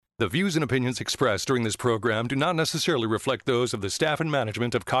The views and opinions expressed during this program do not necessarily reflect those of the staff and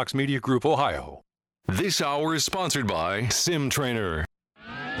management of Cox Media Group, Ohio. This hour is sponsored by Sim Trainer.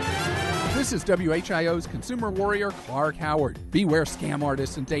 This is WHIO's consumer warrior, Clark Howard. Beware scam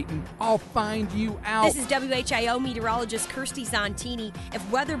artists in Dayton. I'll find you out. This is WHIO meteorologist Kirsty Zontini. If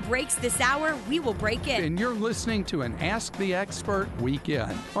weather breaks this hour, we will break it. And you're listening to an Ask the Expert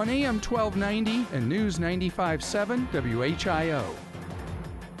weekend on AM 1290 and News 95.7 WHIO.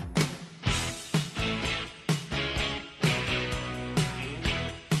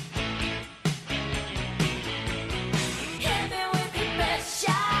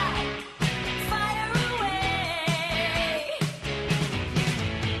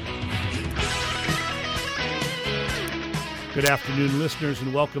 Good afternoon, listeners,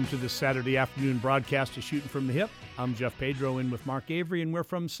 and welcome to this Saturday afternoon broadcast of Shooting from the Hip. I'm Jeff Pedro, in with Mark Avery, and we're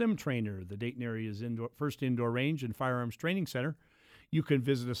from Sim Trainer, the Dayton area's first indoor range and firearms training center. You can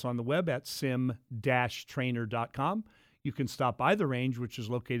visit us on the web at sim-trainer.com. You can stop by the range, which is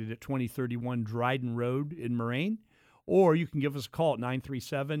located at 2031 Dryden Road in Moraine, or you can give us a call at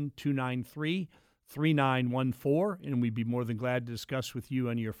 937-293-3914, and we'd be more than glad to discuss with you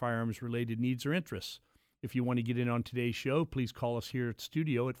any of your firearms-related needs or interests. If you want to get in on today's show, please call us here at the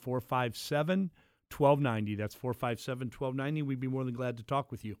studio at 457-1290. That's 457-1290. We'd be more than glad to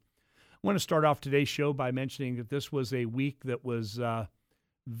talk with you. I want to start off today's show by mentioning that this was a week that was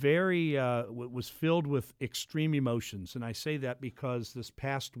was filled with extreme emotions. And I say that because this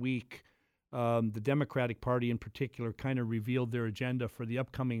past week, the Democratic Party in particular kind of revealed their agenda for the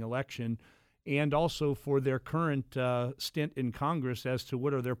upcoming election and also for their current stint in Congress as to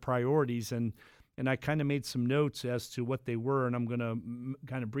what are their priorities. And I kind of made some notes as to what they were, and I'm going to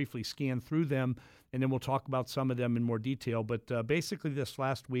kind of briefly scan through them, and then we'll talk about some of them in more detail. But basically this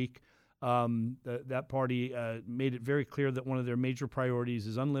last week, that party made it very clear that one of their major priorities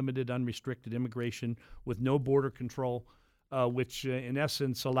is unlimited, unrestricted immigration with no border control, which in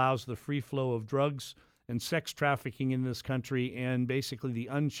essence allows the free flow of drugs and sex trafficking in this country and basically the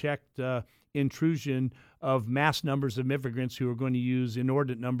unchecked intrusion of mass numbers of immigrants who are going to use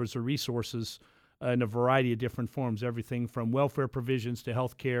inordinate numbers of resources in a variety of different forms, everything from welfare provisions to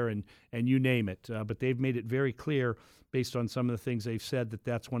health care and you name it. But they've made it very clear, based on some of the things they've said, that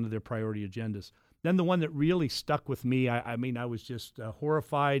that's one of their priority agendas. Then the one that really stuck with me, I was just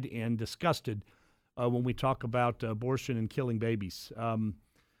horrified and disgusted when we talk about abortion and killing babies.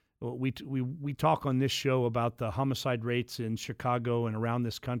 We talk on this show about the homicide rates in Chicago and around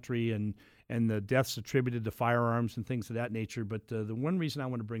this country and the deaths attributed to firearms and things of that nature. But the one reason I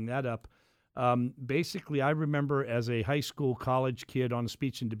want to bring that up, basically, I remember as a high school, college kid on a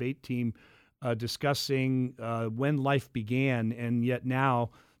speech and debate team discussing when life began, and yet now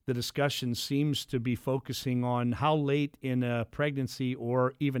the discussion seems to be focusing on how late in a pregnancy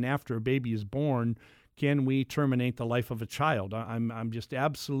or even after a baby is born can we terminate the life of a child. I'm just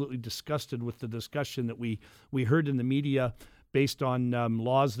absolutely disgusted with the discussion that we heard in the media based on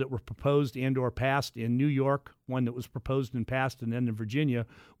laws that were proposed and or passed in New York, one that was proposed and passed, and then in Virginia,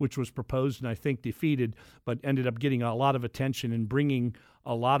 which was proposed and I think defeated, but ended up getting a lot of attention and bringing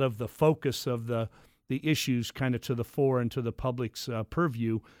a lot of the focus of the issues kind of to the fore and to the public's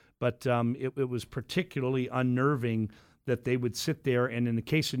purview. But it was particularly unnerving that they would sit there, and in the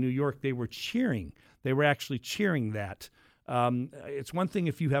case of New York, they were cheering. They were actually cheering that. It's one thing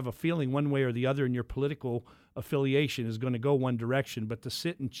if you have a feeling one way or the other in your political affiliation is going to go one direction, but to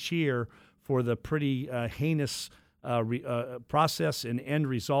sit and cheer for the pretty heinous process and end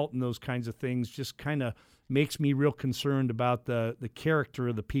result and those kinds of things just kind of makes me real concerned about the character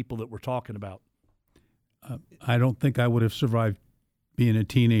of the people that we're talking about. I don't think I would have survived being a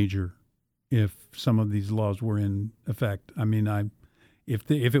teenager if some of these laws were in effect. I mean,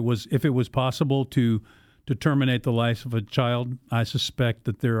 if it was possible to terminate the life of a child, I suspect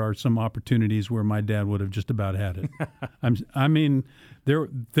that there are some opportunities where my dad would have just about had it.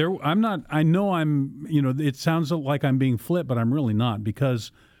 It sounds like I'm being flip, but I'm really not,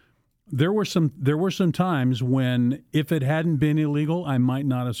 because there were some times when if it hadn't been illegal, I might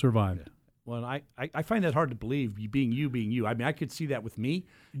not have survived. Well, I find that hard to believe, being you. I mean, I could see that with me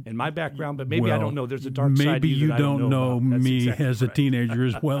and my background, but maybe I don't know. There's a dark side to you. Maybe you don't know me exactly as a teenager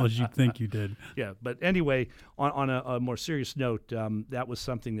as well as you think you did. Yeah, but anyway, on a more serious note, that was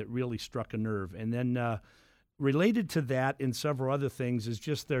something that really struck a nerve. And then related to that and several other things is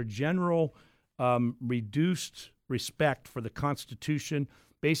just their general reduced respect for the Constitution,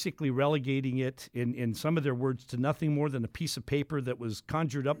 basically relegating it, in some of their words, to nothing more than a piece of paper that was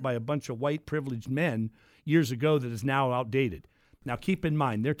conjured up by a bunch of white privileged men years ago that is now outdated. Now, keep in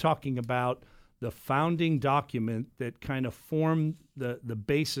mind, they're talking about the founding document that kind of formed the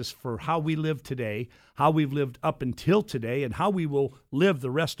basis for how we live today, how we've lived up until today, and how we will live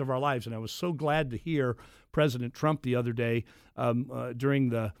the rest of our lives. And I was so glad to hear President Trump the other day during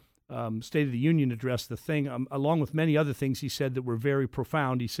the State of the Union address, the thing, along with many other things he said that were very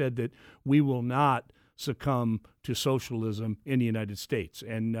profound. He said that we will not succumb to socialism in the United States.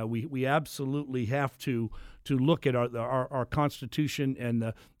 And we absolutely have to look at our Constitution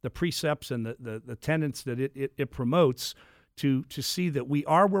and the precepts and the tenets that it promotes to see that we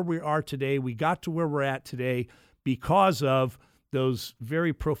are where we are today. We got to where we're at today because of those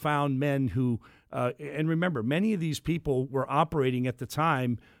very profound men who, and remember, many of these people were operating at the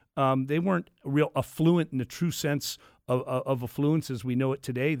time. They weren't real affluent in the true sense of affluence as we know it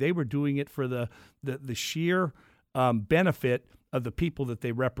today. They were doing it for the sheer benefit of the people that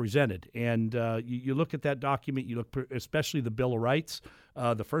they represented. And you look at that document, you look especially the Bill of Rights,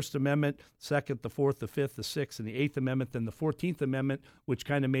 the First Amendment, Second, the Fourth, the Fifth, the Sixth, and the Eighth Amendment, then the 14th Amendment, which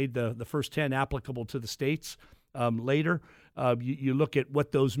kind of made the first 10 applicable to the states later. You look at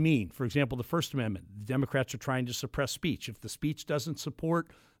what those mean. For example, the First Amendment, the Democrats are trying to suppress speech. If the speech doesn't support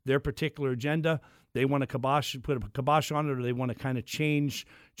their particular agenda, they want to put a kibosh on it, or they want to kind of change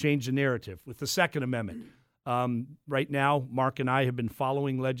the narrative. With the Second Amendment, right now, Mark and I have been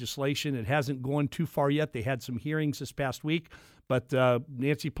following legislation. It hasn't gone too far yet. They had some hearings this past week, but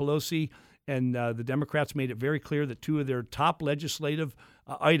Nancy Pelosi and the Democrats made it very clear that two of their top legislative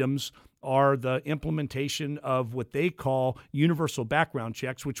items are the implementation of what they call universal background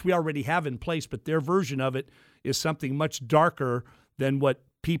checks, which we already have in place, but their version of it is something much darker than what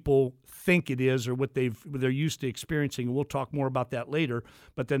people think it is or what they're used to experiencing. And we'll talk more about that later.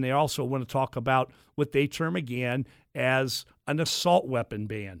 But then they also want to talk about what they term again as an assault weapon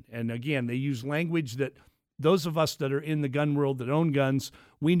ban. And again, they use language that those of us that are in the gun world that own guns,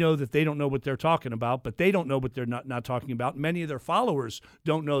 we know that they don't know what they're talking about, but they don't know what they're not talking about. Many of their followers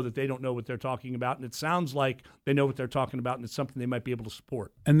don't know that they don't know what they're talking about. And it sounds like they know what they're talking about, and it's something they might be able to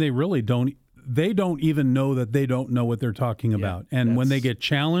support. And they really don't. They don't even know that they don't know what they're talking about. And when they get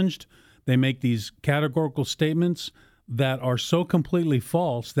challenged, they make these categorical statements that are so completely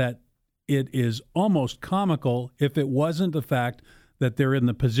false that it is almost comical if it wasn't the fact that they're in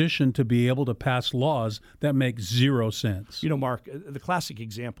the position to be able to pass laws that make zero sense. You know, Mark, the classic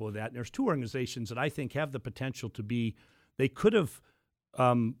example of that, and there's two organizations that I think have the potential to be, they could have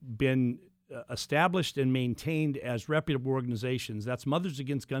been established and maintained as reputable organizations. That's Mothers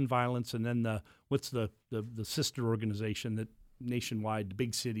Against Gun Violence, and then the sister organization that nationwide, the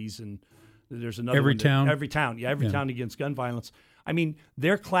big cities, and there's another Every Town Against Gun Violence. I mean,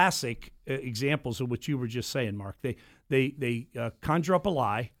 they're classic examples of what you were just saying, Mark. They conjure up a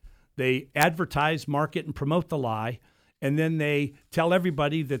lie, they advertise, market, and promote the lie, and then they tell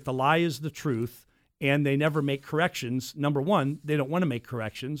everybody that the lie is the truth. And they never make corrections. Number one, they don't want to make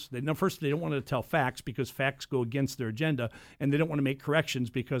corrections. First, they don't want to tell facts because facts go against their agenda, and they don't want to make corrections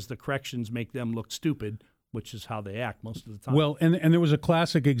because the corrections make them look stupid, which is how they act most of the time. Well, and there was a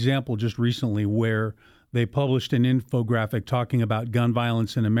classic example just recently where they published an infographic talking about gun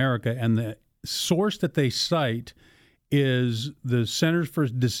violence in America, and the source that they cite is the Centers for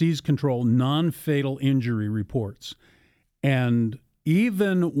Disease Control non-fatal injury reports. And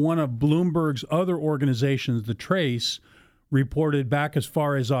even one of Bloomberg's other organizations, The Trace, reported back as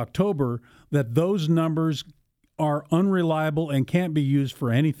far as October that those numbers are unreliable and can't be used for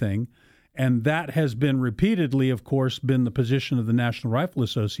anything. And that has been repeatedly, of course, been the position of the National Rifle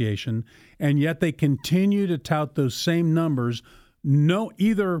Association. And yet they continue to tout those same numbers,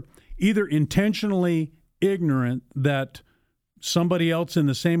 either intentionally ignorant that somebody else in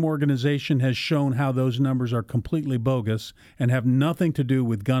the same organization has shown how those numbers are completely bogus and have nothing to do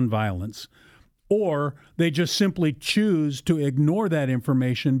with gun violence, or they just simply choose to ignore that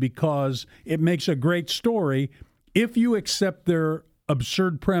information because it makes a great story if you accept their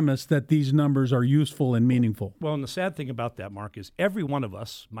absurd premise that these numbers are useful and meaningful. Well, and the sad thing about that, Mark, is every one of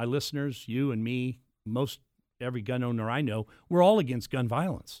us, my listeners, you and me, every gun owner I know, we're all against gun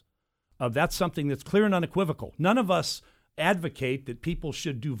violence. That's something that's clear and unequivocal. None of us advocate that people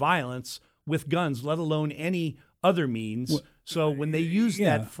should do violence with guns, let alone any other means. So when they use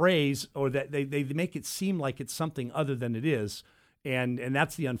that phrase, or that they make it seem like it's something other than it is, and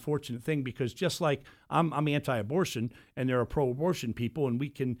that's the unfortunate thing, because just like I'm anti-abortion and there are pro-abortion people, and we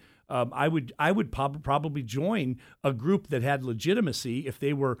can I would probably join a group that had legitimacy if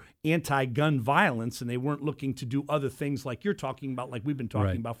they were anti-gun violence and they weren't looking to do other things like you're talking about, like we've been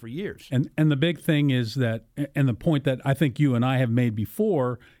talking about for years. And the big thing is that, and the point that I think you and I have made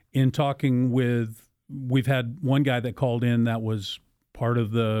before in talking with, we've had one guy that called in that was part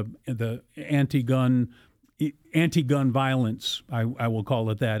of the anti-gun violence, I will call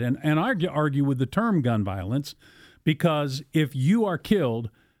it that. And I argue with the term gun violence, because if you are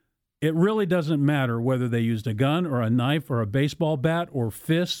killed, it really doesn't matter whether they used a gun or a knife or a baseball bat or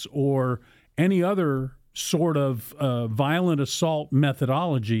fists or any other sort of violent assault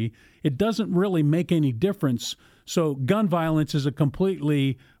methodology. It doesn't really make any difference. So gun violence is a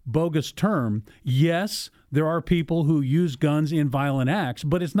completely bogus term. Yes, there are people who use guns in violent acts,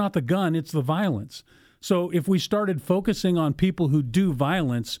 but it's not the gun, it's the violence. So if we started focusing on people who do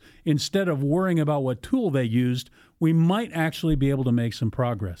violence instead of worrying about what tool they used, we might actually be able to make some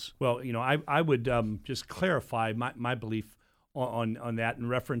progress. Well, I would just clarify my belief on that in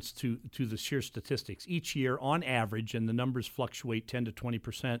reference to the sheer statistics. Each year, on average, and the numbers fluctuate 10 to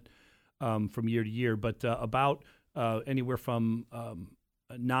 20% from year to year, but about anywhere from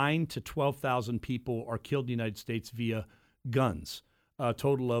 9 to 12,000 people are killed in the United States via guns. A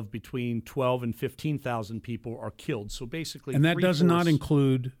total of between 12 and 15,000 people are killed. So basically, and that does not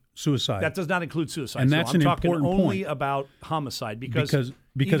include suicide. That does not include suicide. And so that's I'm an talking important only point. about homicide because a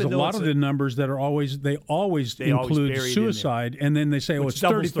lot of the numbers that are always include suicide, and then they say, oh, it's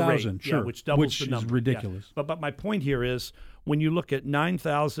 30,000. Sure, which doubles the number. Is ridiculous. Yeah. But my point here is when you look at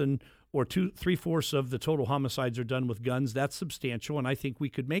 9,000 or 3/4 of the total homicides are done with guns, that's substantial, and I think we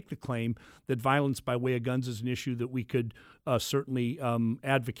could make the claim that violence by way of guns is an issue that we could certainly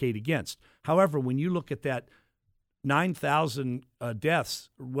advocate against. However, when you look at that 9,000 deaths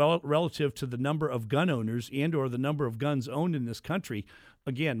relative to the number of gun owners and or the number of guns owned in this country,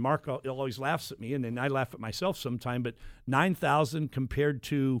 again, Mark always laughs at me, and then I laugh at myself sometime, but 9,000 compared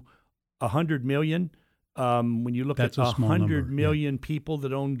to 100 million, when you look That's at a small 100 number, million people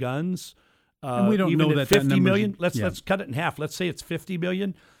that own guns, and we don't even know at that 50 million, number's- let's cut it in half. Let's say it's 50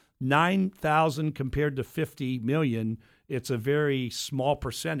 million. 9,000 compared to 50 million, it's a very small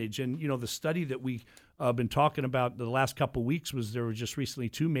percentage. And, the study that we been talking about the last couple of weeks was there were just recently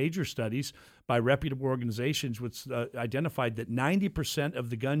 2 major studies by reputable organizations which identified that 90%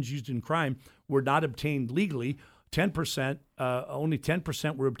 of the guns used in crime were not obtained legally. 10%, only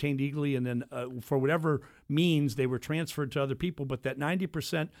 10% were obtained legally, and then for whatever means they were transferred to other people. But that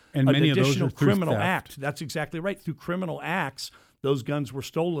 90%, and many an of those additional are through criminal theft. act. That's exactly right. Through criminal acts, those guns were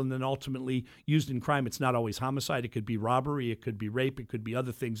stolen and ultimately used in crime. It's not always homicide. It could be robbery. It could be rape. It could be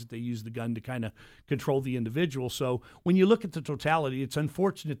other things that they use the gun to kind of control the individual. So when you look at the totality, it's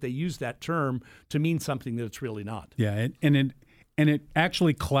unfortunate they use that term to mean something that it's really not. Yeah, and it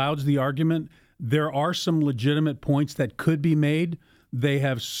actually clouds the argument. There are some legitimate points that could be made. They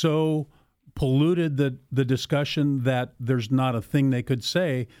have so polluted the discussion that there's not a thing they could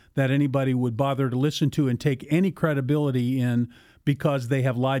say that anybody would bother to listen to and take any credibility in, because they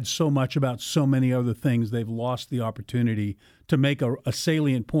have lied so much about so many other things. They've lost the opportunity to make a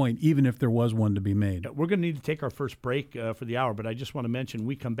salient point, even if there was one to be made. We're going to need to take our first break for the hour, but I just want to mention, when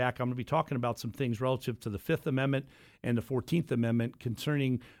we come back, I'm going to be talking about some things relative to the Fifth Amendment and the 14th Amendment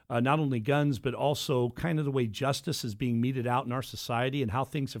concerning not only guns, but also kind of the way justice is being meted out in our society and how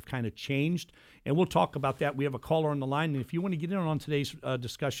things have kind of changed. And we'll talk about that. We have a caller on the line, and if you want to get in on today's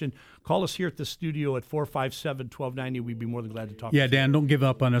discussion, call us here at the studio at 457-1290. We'd be more than glad to talk. Yeah, Dan, don't give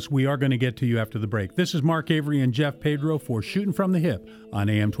up on us. We are going to get to you after the break. This is Mark Avery and Jeff Pedro for Shooting from the Hip on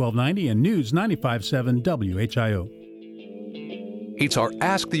AM 1290 and News 95.7 WHIO. It's our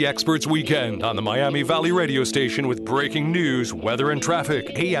Ask the Experts weekend on the Miami Valley radio station with breaking news, weather, and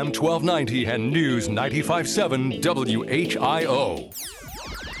traffic. AM 1290 and News 95.7 WHIO.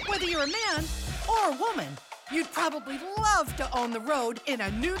 Whether you're a man or a woman, you'd probably love to own the road in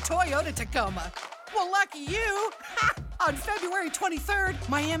a new Toyota Tacoma. Well, lucky you! On February 23rd,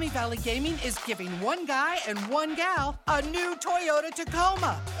 Miami Valley Gaming is giving one guy and one gal a new Toyota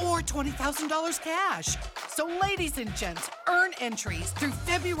Tacoma or $20,000 cash. So ladies and gents, earn entries through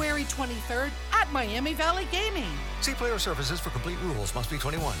February 23rd at Miami Valley Gaming. See Player Services for complete rules. Must be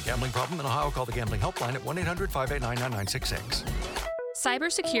 21. Gambling problem in Ohio? Call the Gambling Helpline at 1-800-589-9966.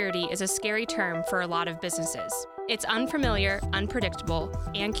 Cybersecurity is a scary term for a lot of businesses. It's unfamiliar, unpredictable,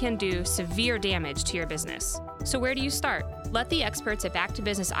 and can do severe damage to your business. So where do you start? Let the experts at Back to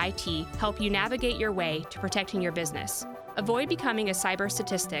Business IT help you navigate your way to protecting your business. Avoid becoming a cyber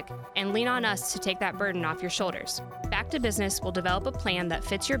statistic and lean on us to take that burden off your shoulders. Back to Business will develop a plan that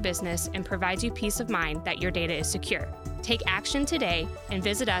fits your business and provides you peace of mind that your data is secure. Take action today and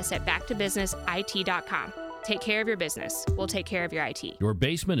visit us at backtobusinessit.com. Take care of your business. We'll take care of your IT. Your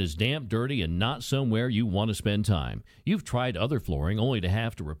basement is damp, dirty, and not somewhere you want to spend time. You've tried other flooring only to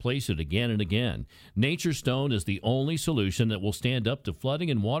have to replace it again and again. Nature Stone is the only solution that will stand up to flooding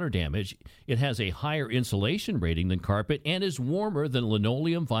and water damage. It has a higher insulation rating than carpet and is warmer than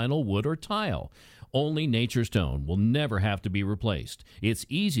linoleum, vinyl, wood, or tile. Only Nature Stone will never have to be replaced. It's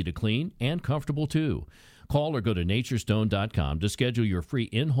easy to clean and comfortable too. Call or go to naturestone.com to schedule your free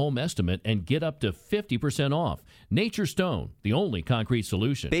in-home estimate and get up to 50% off. Nature Stone, the only concrete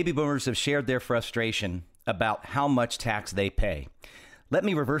solution. Baby boomers have shared their frustration about how much tax they pay. Let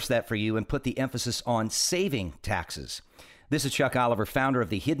me reverse that for you and put the emphasis on saving taxes. This is Chuck Oliver, founder of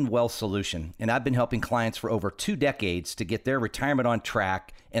the Hidden Wealth Solution, and I've been helping clients for over 2 decades to get their retirement on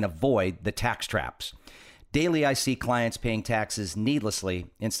track and avoid the tax traps. Daily, I see clients paying taxes needlessly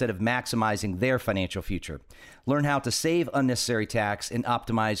instead of maximizing their financial future. Learn how to save unnecessary tax and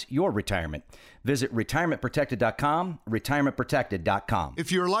optimize your retirement. Visit retirementprotected.com, retirementprotected.com.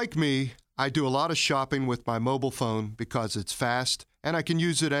 If you're like me, I do a lot of shopping with my mobile phone because it's fast and I can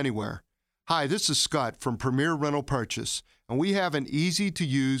use it anywhere. Hi, this is Scott from Premier Rental Purchase, and we have an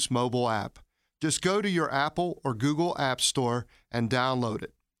easy-to-use mobile app. Just go to your Apple or Google App Store and download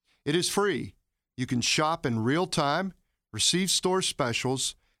it. It is free. You can shop in real time, receive store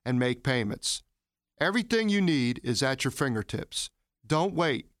specials, and make payments. Everything you need is at your fingertips. Don't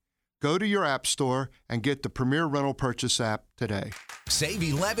wait. Go to your app store and get the Premier Rental Purchase app today. Save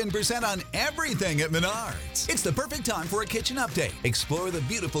 11% on everything at Menards. It's the perfect time for a kitchen update. Explore the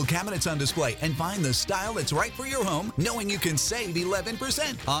beautiful cabinets on display and find the style that's right for your home, knowing you can save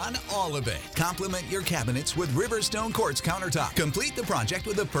 11% on all of it. Complement your cabinets with Riverstone Quartz countertop. Complete the project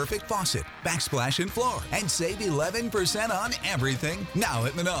with a perfect faucet, backsplash, and floor. And save 11% on everything now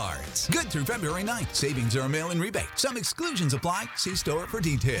at Menards. Good through February 9th. Savings are a mail-in rebate. Some exclusions apply. See store for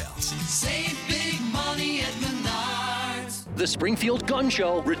details. Save big money at Menards. The Springfield Gun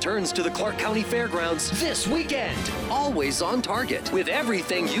Show returns to the Clark County Fairgrounds this weekend. Always on target with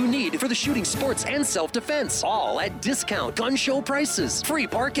everything you need for the shooting sports and self-defense. All at discount gun show prices. Free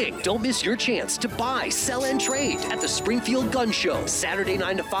parking. Don't miss your chance to buy, sell, and trade at the Springfield Gun Show. Saturday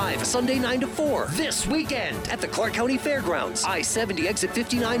 9 to 5, Sunday 9 to 4. This weekend at the Clark County Fairgrounds. I-70 exit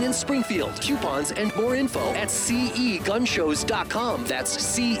 59 in Springfield. Coupons and more info at cegunshows.com. That's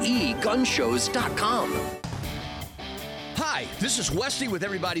cegunshows.com. Hi, this is Westy with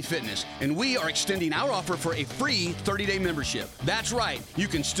Everybody Fitness, and we are extending our offer for a free 30-day membership. That's right. You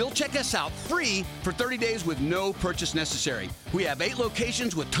can still check us out free for 30 days with no purchase necessary. We have 8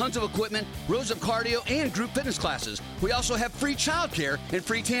 locations with tons of equipment, rows of cardio, and group fitness classes. We also have free childcare and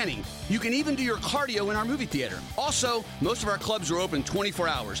free tanning. You can even do your cardio in our movie theater. Also, most of our clubs are open 24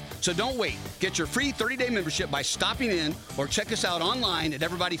 hours, so don't wait. Get your free 30-day membership by stopping in or check us out online at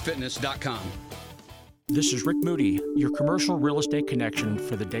everybodyfitness.com. This is Rick Moody, your commercial real estate connection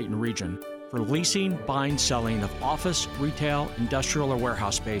for the Dayton region. For leasing, buying, selling of office, retail, industrial, or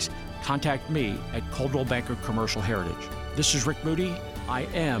warehouse space, contact me at Coldwell Banker Commercial Heritage. This is Rick Moody. I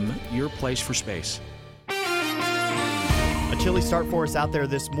am your place for space. A chilly start for us out there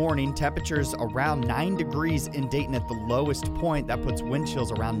this morning. Temperatures around 9 degrees in Dayton at the lowest point. That puts wind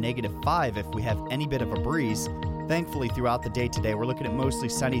chills around -5 if we have any bit of a breeze. Thankfully, throughout the day today, we're looking at mostly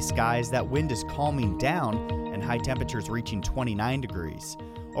sunny skies. That wind is calming down and high temperatures reaching 29 degrees.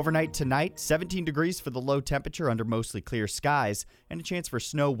 Overnight tonight, 17 degrees for the low temperature under mostly clear skies and a chance for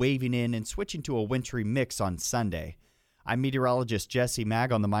snow waving in and switching to a wintry mix on Sunday. I'm meteorologist Jesse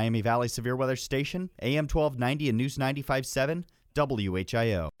Mag on the Miami Valley Severe Weather Station, AM 1290 and News 95.7.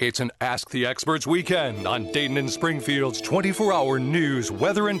 WHIO. It's an Ask the Experts weekend on Dayton and Springfield's 24-hour news,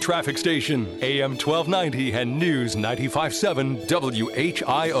 weather, and traffic station, AM 1290 and News 95.7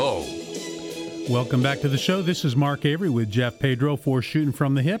 WHIO. Welcome back to the show. This is Mark Avery with Jeff Pedro for Shooting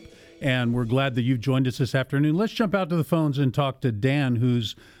from the Hip, and we're glad that you've joined us this afternoon. Let's jump out to the phones and talk to Dan,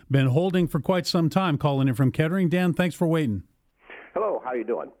 who's been holding for quite some time, calling in from Kettering. Dan, thanks for waiting. Hello, how you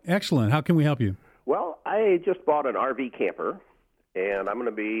doing? Excellent. How can we help you? Well, I just bought an RV camper, and I'm going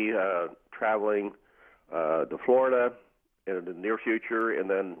to be traveling to Florida in the near future, and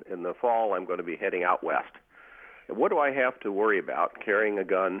then in the fall I'm going to be heading out west. And what do I have to worry about carrying a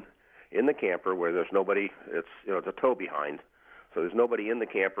gun in the camper where there's nobody? It's a tow behind, so there's nobody in the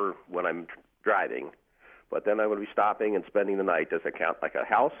camper when I'm driving. But then I'm going to be stopping and spending the night. Does it count like a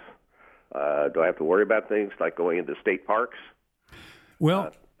house? Do I have to worry about things like going into state parks?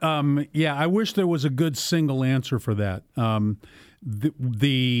 Well, yeah, I wish there was a good single answer for that.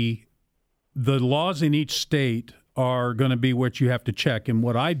 The laws in each state are going to be what you have to check. And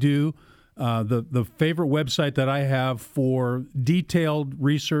what I do The favorite website that I have for detailed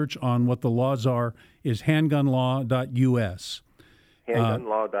research on what the laws are is handgunlaw.us.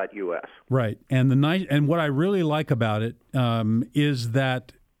 Handgunlaw.us. Right, and what I really like about it is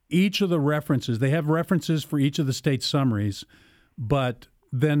that each of the references, they have references for each of the state summaries, but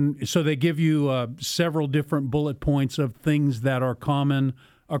then so they give you several different bullet points of things that are common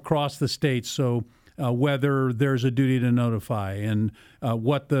across the states. So whether there's a duty to notify and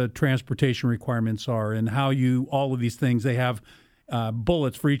what the transportation requirements are and how all of these things, they have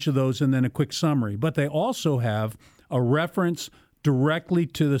bullets for each of those and then a quick summary. But they also have a reference directly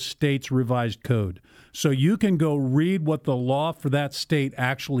to the state's revised code. So you can go read what the law for that state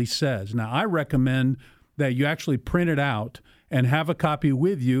actually says. Now, I recommend that you actually print it out and have a copy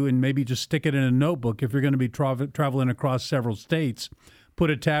with you and maybe just stick it in a notebook if you're going to be traveling across several states. Put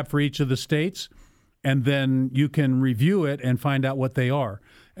a tab for each of the states, and then you can review it and find out what they are.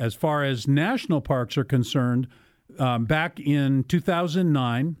 As far as national parks are concerned, back in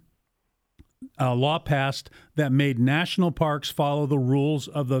 2009, a law passed that made national parks follow the rules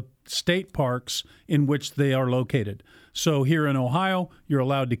of the state parks in which they are located. So here in Ohio, you're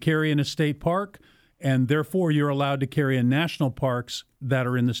allowed to carry in a state park, and therefore you're allowed to carry in national parks that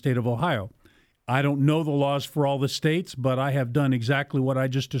are in the state of Ohio. I don't know the laws for all the states, but I have done exactly what I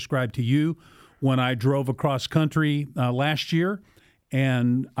just described to you when I drove across country last year,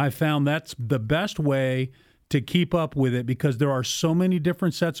 and I found that's the best way to keep up with it because there are so many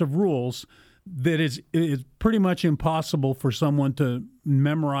different sets of rules that it is pretty much impossible for someone to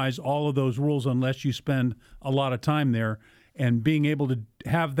memorize all of those rules unless you spend a lot of time there. And being able to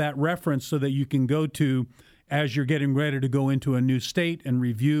have that reference so that you can go to as you're getting ready to go into a new state and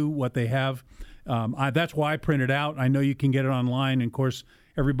review what they have. That's why I print it out. I know you can get it online. And of course,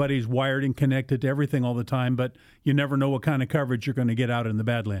 everybody's wired and connected to everything all the time, but you never know what kind of coverage you're going to get out in the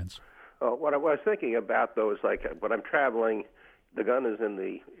Badlands. What I was thinking about, though, is like when I'm traveling, the gun is in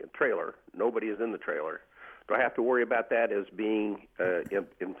the trailer. Nobody is in the trailer. Do I have to worry about that as being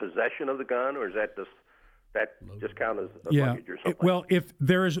in possession of the gun, or is that just count as luggage or something? Well, if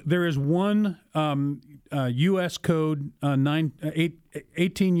there is one U.S. Code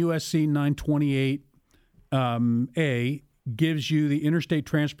 18 U.S.C. 928 A gives you the interstate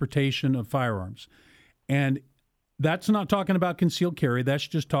transportation of firearms, and that's not talking about concealed carry. That's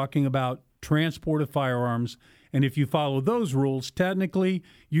just talking about transport of firearms. And if you follow those rules, technically,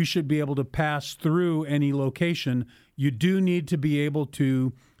 you should be able to pass through any location. You do need to be able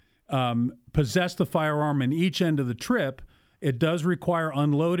to possess the firearm in each end of the trip. It does require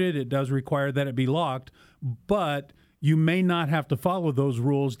unloaded. It does require that it be locked. But you may not have to follow those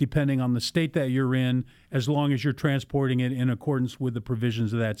rules depending on the state that you're in, as long as you're transporting it in accordance with the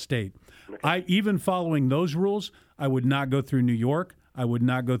provisions of that state. Okay. Even following those rules, I would not go through New York. I would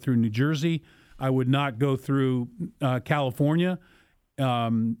not go through New Jersey. I would not go through California,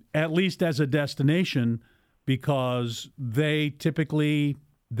 at least as a destination, because they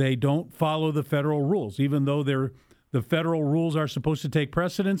don't follow the federal rules. Even though the federal rules are supposed to take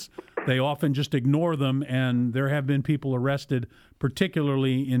precedence, they often just ignore them, and there have been people arrested,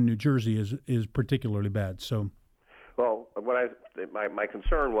 particularly in New Jersey, is particularly bad. So, well, my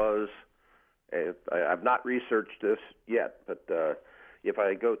concern was, I've not researched this yet, but if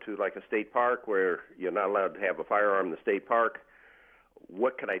I go to like a state park where you're not allowed to have a firearm in the state park,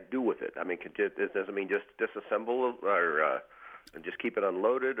 what can I do with it? I mean, does it mean just disassemble or and just keep it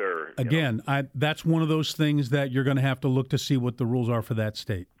unloaded? Or again, that's one of those things that you're going to have to look to see what the rules are for that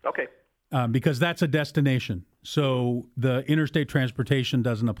state. Okay. Because that's a destination, so the interstate transportation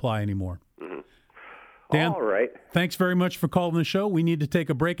doesn't apply anymore. Mm-hmm. Dan, all right. Thanks very much for calling the show. We need to take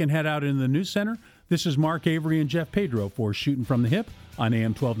a break and head out into the news center. This is Mark Avery and Jeff Pedro for Shooting from the Hip on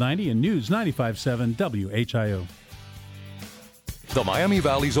AM 1290 and News 95.7 WHIO. The Miami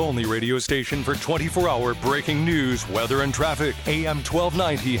Valley's only radio station for 24-hour breaking news, weather, and traffic. AM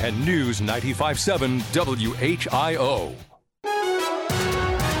 1290 and News 95.7 WHIO.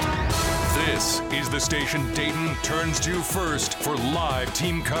 This is the station Dayton turns to first for live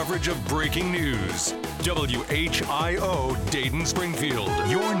team coverage of breaking news. WHIO Dayton Springfield.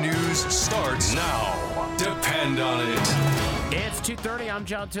 Your news starts now. Depend on it. It's 2:30. I'm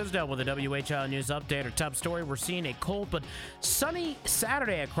John Tisdale with a WHIO News Update. Our top story, we're seeing a cold but sunny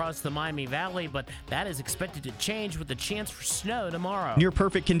Saturday across the Miami Valley, but that is expected to change with the chance for snow tomorrow. Near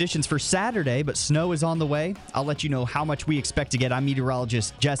perfect conditions for Saturday, but snow is on the way. I'll let you know how much we expect to get. I'm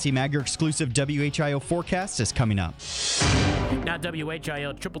meteorologist Jesse Mag. Your exclusive WHIO forecast is coming up. Now,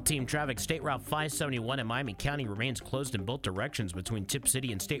 WHIO triple team traffic. State Route 571 in Miami County remains closed in both directions between Tip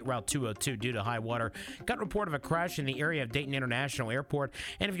City and State Route 202 due to high water. Got report of a crash in the area of Dayton International Airport.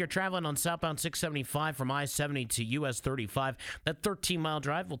 And if you're traveling on southbound 675 from I-70 to US 35, that 13-mile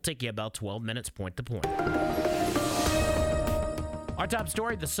drive will take you about 12 minutes point to point. Our top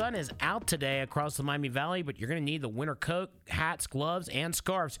story, the sun is out today across the Miami Valley, but you're going to need the winter coat, hats, gloves, and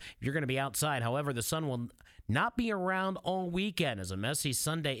scarves if you're going to be outside. However, the sun will not be around all weekend, as a messy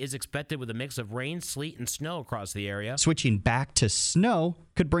Sunday is expected with a mix of rain, sleet, and snow across the area. Switching back to snow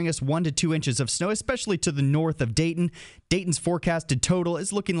could bring us 1 to 2 inches of snow, especially to the north of Dayton. Dayton's forecasted total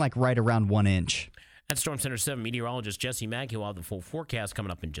is looking like right around 1 inch. That's Storm Center 7 meteorologist Jesse Mack, who will have the full forecast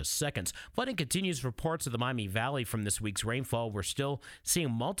coming up in just seconds. Flooding continues for parts of the Miami Valley from this week's rainfall. We're still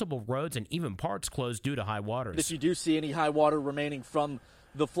seeing multiple roads and even parts closed due to high waters. If you do see any high water remaining from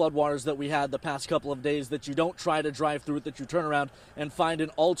the floodwaters that we had the past couple of days, that you don't try to drive through it, that you turn around and find an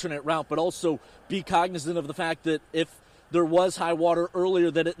alternate route, but also be cognizant of the fact that if there was high water earlier,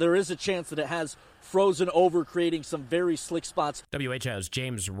 that there is a chance that it has frozen over, creating some very slick spots. WHIO's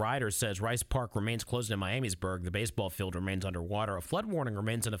James Ryder says Rice Park remains closed in Miamisburg. The baseball field remains underwater. A flood warning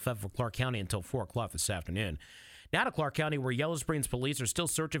remains in effect for Clark County until 4 o'clock this afternoon. Now to Clark County, where Yellow Springs police are still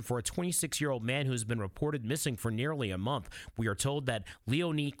searching for a 26-year-old man who's been reported missing for nearly a month. We are told that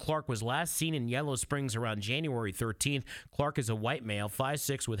Leonie Clark was last seen in Yellow Springs around January 13th. Clark is a white male,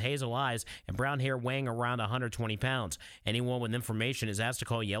 5'6", with hazel eyes and brown hair, weighing around 120 pounds. Anyone with information is asked to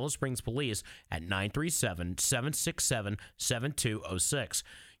call Yellow Springs Police at 937-767-7206.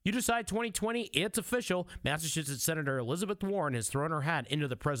 You decide 2020, it's official. Massachusetts Senator Elizabeth Warren has thrown her hat into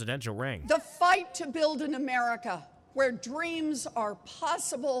the presidential ring. The fight to build an America where dreams are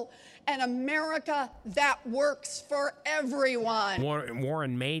possible, an America that works for everyone.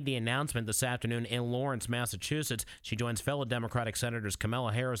 Warren made the announcement this afternoon in Lawrence, Massachusetts. She joins fellow Democratic Senators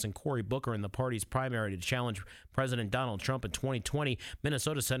Kamala Harris and Cory Booker in the party's primary to challenge President Donald Trump in 2020.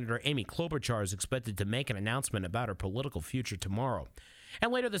 Minnesota Senator Amy Klobuchar is expected to make an announcement about her political future tomorrow.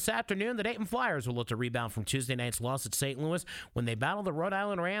 And later this afternoon, the Dayton Flyers will look to rebound from Tuesday night's loss at St. Louis when they battle the Rhode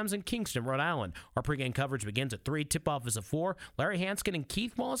Island Rams in Kingston, Rhode Island. Our pregame coverage begins at 3. Tip-off is at 4. Larry Hanskin and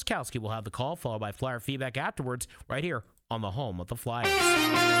Keith Woloskowski will have the call, followed by Flyer feedback afterwards, right here on the home of the Flyers.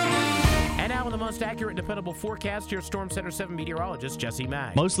 And now with the most accurate and dependable forecast, here's Storm Center 7 meteorologist Jesse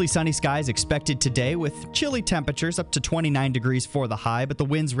Mack. Mostly sunny skies expected today with chilly temperatures up to 29 degrees for the high, but the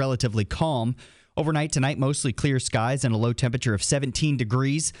wind's relatively calm. Overnight tonight, mostly clear skies and a low temperature of 17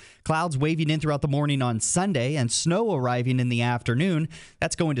 degrees. Clouds waving in throughout the morning on Sunday and snow arriving in the afternoon.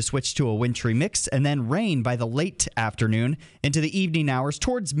 That's going to switch to a wintry mix, and then rain by the late afternoon. Into the evening hours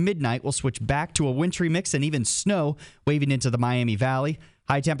towards midnight, we'll switch back to a wintry mix and even snow waving into the Miami Valley.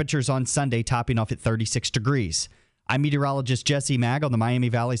 High temperatures on Sunday topping off at 36 degrees. I'm meteorologist Jesse Mag on the Miami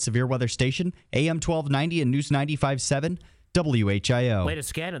Valley Severe Weather Station, AM 1290 and News 95.7. WHIO. Latest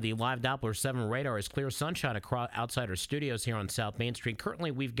scan of the live Doppler 7 radar is clear sunshine across outside our studios here on South Main Street.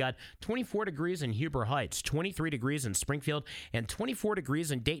 Currently, we've got 24 degrees in Huber Heights, 23 degrees in Springfield, and 24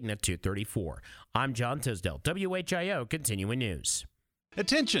 degrees in Dayton at 234. I'm John Tisdale, WHIO Continuing News.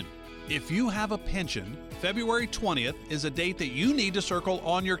 Attention! If you have a pension, February 20th is a date that you need to circle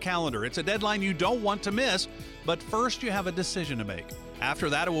on your calendar. It's a deadline you don't want to miss, but first you have a decision to make. After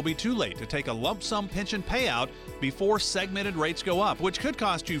that, it will be too late to take a lump sum pension payout before segmented rates go up, which could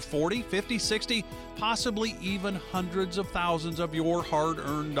cost you 40, 50, 60, possibly even hundreds of thousands of your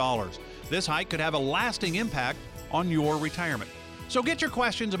hard-earned dollars. This hike could have a lasting impact on your retirement. So get your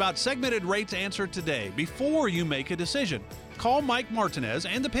questions about segmented rates answered today before you make a decision. Call Mike Martinez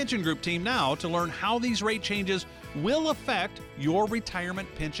and the Pension Group team now to learn how these rate changes will affect your retirement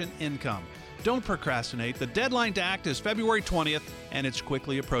pension income. Don't procrastinate. The deadline to act is February 20th, and it's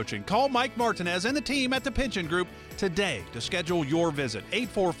quickly approaching. Call Mike Martinez and the team at the Pension Group today to schedule your visit.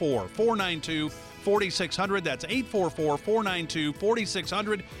 844-492-4600. That's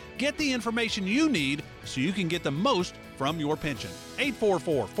 844-492-4600. Get the information you need so you can get the most from your pension.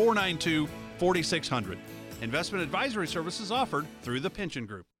 844-492-4600. Investment advisory services offered through the Pension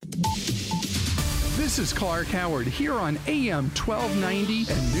Group. This is Clark Howard here on AM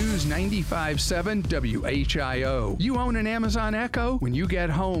 1290 and News 95.7 WHIO. You own an Amazon Echo? When you get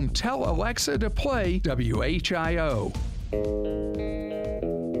home, tell Alexa to play WHIO.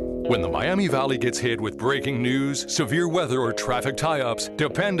 When the Miami Valley gets hit with breaking news, severe weather, or traffic tie-ups,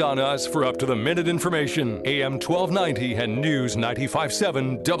 depend on us for up-to-the-minute information. AM 1290 and News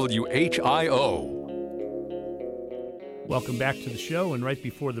 95.7 WHIO. Welcome back to the show. And right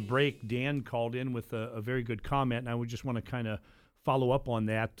before the break, Dan called in with a very good comment, and I would just want to kind of follow up on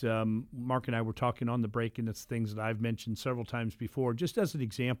that. Mark and I were talking on the break, and it's things that I've mentioned several times before. Just as an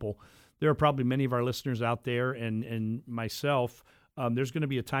example, there are probably many of our listeners out there and myself There's going to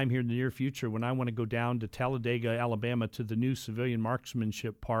be a time here in the near future when I want to go down to Talladega, Alabama, to the new Civilian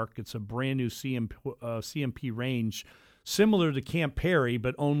Marksmanship Park. It's a brand new CMP range, similar to Camp Perry,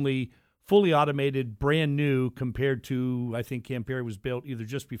 but only fully automated, brand new compared to, I think Camp Perry was built either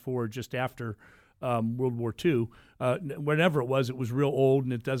just before or just after World War II. Whenever it was real old,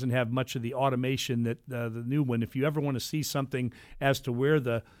 and it doesn't have much of the automation that the new one. If you ever want to see something as to where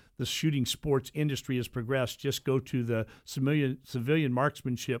the shooting sports industry has progressed, just go to the Civilian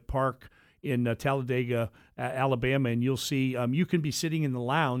Marksmanship Park in Talladega, Alabama, and you'll see you can be sitting in the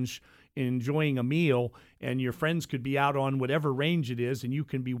lounge enjoying a meal, and your friends could be out on whatever range it is, and you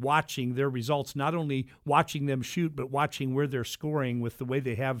can be watching their results, not only watching them shoot, but watching where they're scoring with the way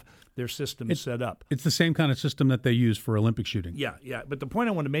they have their system set up. It's the same kind of system that they use for Olympic shooting. Yeah. But the point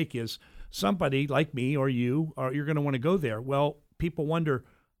I want to make is somebody like me or you're going to want to go there. Well, people wonder,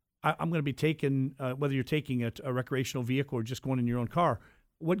 I'm going to be taking, whether you're taking a recreational vehicle or just going in your own car,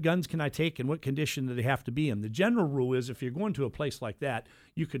 what guns can I take and what condition do they have to be in? The general rule is if you're going to a place like that,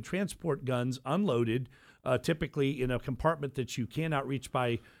 you can transport guns unloaded, typically in a compartment that you cannot reach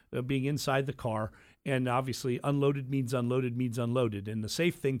by being inside the car. And obviously unloaded means unloaded. And the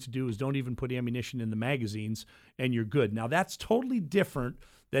safe thing to do is don't even put ammunition in the magazines and you're good. Now that's totally different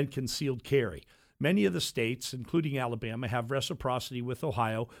than concealed carry. Many of the states, including Alabama, have reciprocity with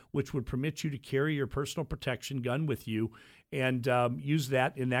Ohio, which would permit you to carry your personal protection gun with you and use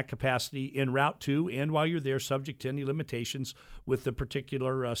that in that capacity en route to and while you're there, subject to any limitations with the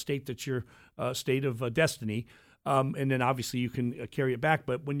particular state that's your state of destiny. And then obviously you can carry it back.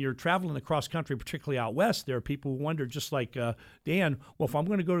 But when you're traveling across country, particularly out west, there are people who wonder, just like Dan, well, if I'm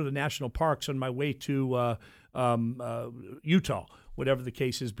going to go to the national parks on my way to Utah, whatever the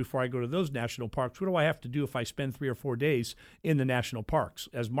case is, before I go to those national parks, what do I have to do if I spend 3 or 4 days in the national parks?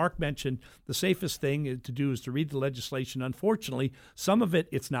 As Mark mentioned, the safest thing to do is to read the legislation. Unfortunately, some of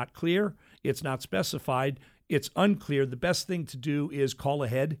it's not clear, it's not specified, it's unclear. The best thing to do is call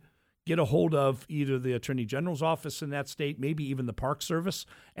ahead. Get a hold of either the Attorney General's office in that state, maybe even the Park Service.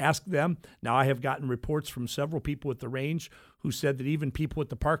 Ask them. Now, I have gotten reports from several people at the range who said that even people at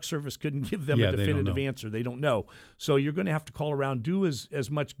the Park Service couldn't give them a definitive answer. They don't know. So you're going to have to call around, do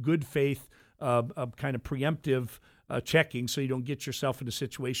as much good faith, kind of preemptive checking so you don't get yourself in a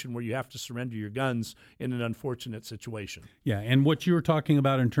situation where you have to surrender your guns in an unfortunate situation. Yeah, and what you were talking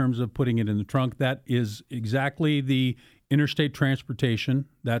about in terms of putting it in the trunk, that is exactly the interstate transportation.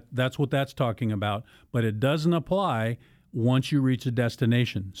 That's what that's talking about, but it doesn't apply once you reach a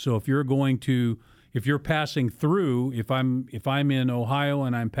destination. So if you're passing through, if I'm in Ohio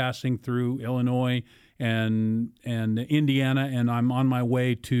and I'm passing through Illinois and Indiana and I'm on my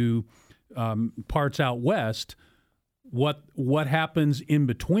way to parts out west, what happens in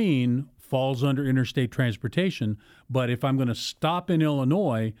between falls under interstate transportation. But if I'm going to stop in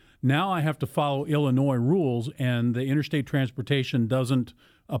Illinois, now I have to follow Illinois rules, and the interstate transportation doesn't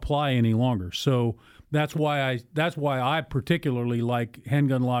apply any longer. So that's why I particularly like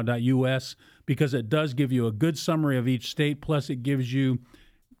handgunlaw.us, because it does give you a good summary of each state. Plus, it gives you,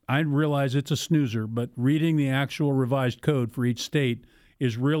 I realize it's a snoozer, but reading the actual revised code for each state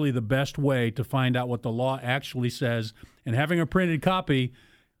is really the best way to find out what the law actually says. And having a printed copy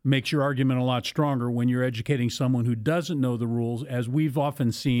makes your argument a lot stronger when you're educating someone who doesn't know the rules, as we've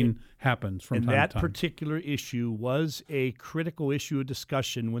often seen happens from time to time. And that particular issue was a critical issue of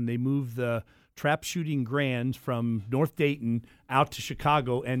discussion when they moved the trap shooting Grand from North Dayton out to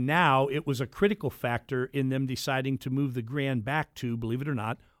Chicago, and now it was a critical factor in them deciding to move the Grand back to, believe it or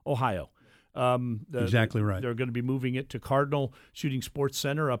not, Ohio. Exactly right. They're going to be moving it to Cardinal Shooting Sports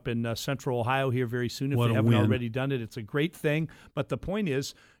Center up in central Ohio here very soon. If What they a haven't win. already done it, it's a great thing. But the point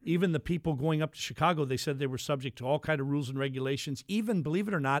is, even the people going up to Chicago, they said they were subject to all kind of rules and regulations. Even, believe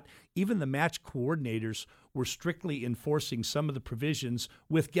it or not, even the match coordinators were strictly enforcing some of the provisions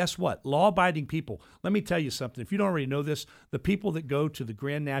with, guess what, law-abiding people. Let me tell you something. If you don't already know this, the people that go to the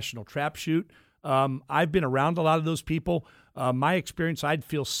Grand National Trap Shoot, I've been around a lot of those people. My experience, I'd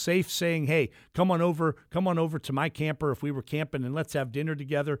feel safe saying, hey, come on over to my camper if we were camping, and let's have dinner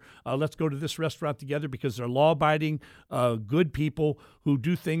together. Let's go to this restaurant together, because they're law-abiding, good people who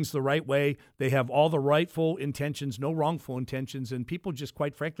do things the right way. They have all the rightful intentions, no wrongful intentions, and people just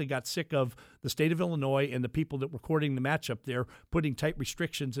quite frankly got sick of the state of Illinois and the people that were courting the match up there, putting tight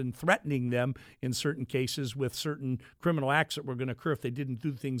restrictions and threatening them in certain cases with certain criminal acts that were going to occur if they didn't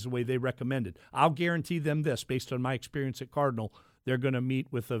do things the way they recommended. I'll guarantee them this, based on my experience at Cardinal, they're going to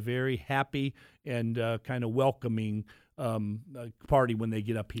meet with a very happy and kind of welcoming party when they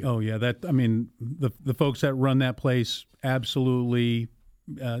get up here. Oh yeah, the folks that run that place absolutely,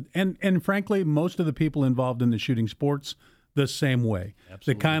 and frankly, most of the people involved in the shooting sports, the same way.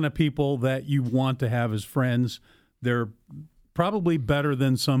 Absolutely. The kind of people that you want to have as friends. They're probably better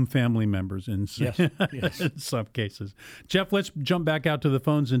than some family members in some cases. Jeff, let's jump back out to the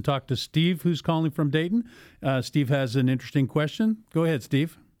phones and talk to Steve, who's calling from Dayton. Steve has an interesting question. Go ahead,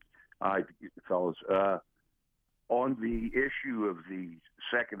 Steve. Hi, fellas. On the issue of the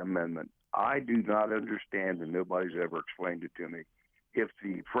Second Amendment, I do not understand, and nobody's ever explained it to me, if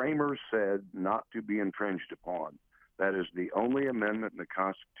the framers said not to be infringed upon, that is the only amendment in the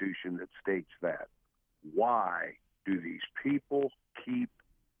Constitution that states that. Why do these people keep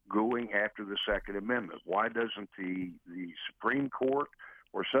going after the Second Amendment? Why doesn't the Supreme Court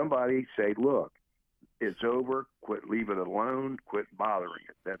or somebody say, look, it's over, quit, leave it alone, quit bothering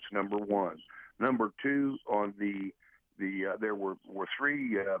it? That's number one. Number two, on there were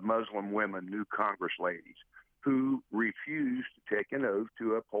three Muslim women, new Congress ladies, who refused to take an oath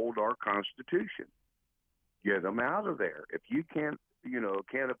to uphold our Constitution. Get them out of there. If you can't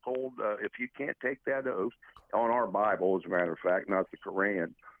uphold, if you can't take that oath on our Bible, as a matter of fact, not the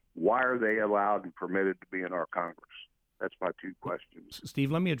Quran, why are they allowed and permitted to be in our Congress? That's my two questions.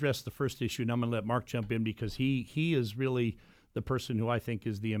 Steve, let me address the first issue, and I'm going to let Mark jump in because he is really the person who I think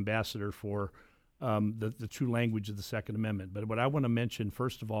is the ambassador for the true language of the Second Amendment. But what I want to mention,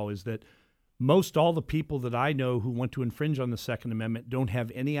 first of all, is that most all the people that I know who want to infringe on the Second Amendment don't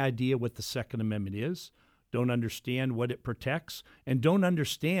have any idea what the Second Amendment is, don't understand what it protects, and don't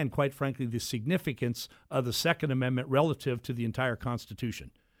understand, quite frankly, the significance of the Second Amendment relative to the entire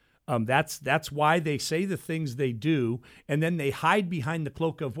Constitution. That's why they say the things they do, and then they hide behind the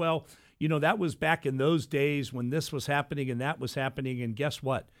cloak of, well, that was back in those days when this was happening and that was happening, and guess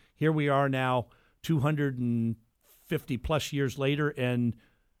what? Here we are now 250 plus years later, and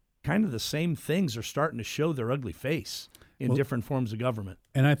kind of the same things are starting to show their ugly face in different forms of government.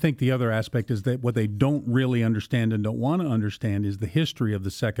 And I think the other aspect is that what they don't really understand and don't want to understand is the history of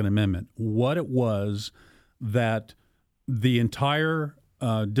the Second Amendment, what it was that the entire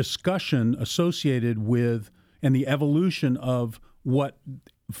discussion associated with and the evolution of what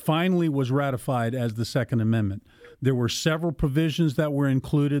finally was ratified as the Second Amendment. There were several provisions that were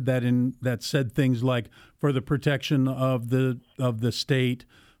included that said things like for the protection of the state,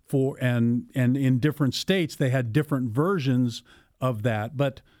 and in different states they had different versions of that.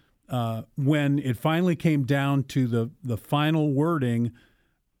 But when it finally came down to the final wording,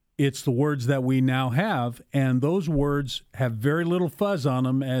 it's the words that we now have, and those words have very little fuzz on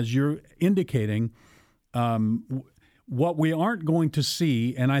them, as you're indicating. What we aren't going to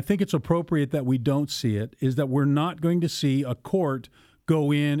see, and I think it's appropriate that we don't see it, is that we're not going to see a court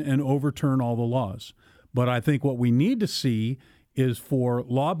go in and overturn all the laws. But I think what we need to see is for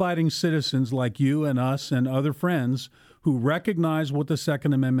law-abiding citizens like you and us and other friends who recognize what the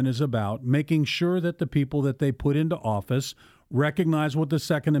Second Amendment is about, making sure that the people that they put into office recognize what the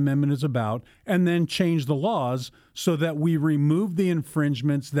Second Amendment is about, and then change the laws so that we remove the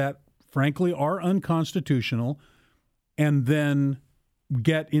infringements that, frankly, are unconstitutional. And then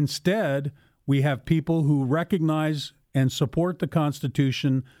instead, we have people who recognize and support the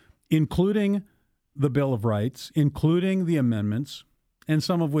Constitution, including the Bill of Rights, including the amendments, and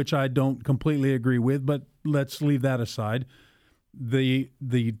some of which I don't completely agree with, but let's leave that aside. The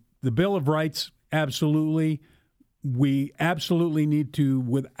Bill of Rights, absolutely. We absolutely need to,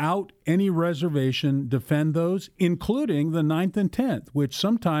 without any reservation, defend those, including the 9th and 10th, which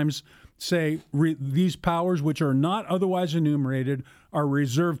sometimes say these powers which are not otherwise enumerated are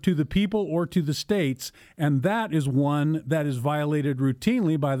reserved to the people or to the states, and that is one that is violated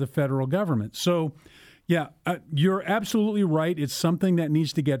routinely by the federal government. So, yeah, you're absolutely right. It's something that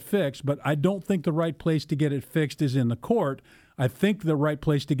needs to get fixed, but I don't think the right place to get it fixed is in the court. I think the right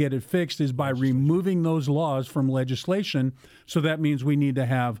place to get it fixed is by removing those laws from legislation. So that means we need to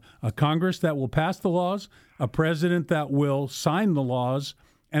have a Congress that will pass the laws, a president that will sign the laws,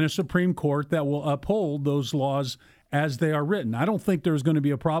 and a Supreme Court that will uphold those laws as they are written. I don't think there's going to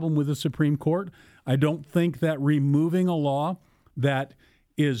be a problem with the Supreme Court. I don't think that removing a law that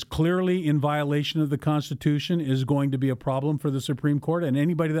is clearly in violation of the Constitution is going to be a problem for the Supreme Court. And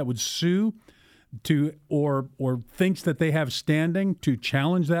anybody that would sue or thinks that they have standing to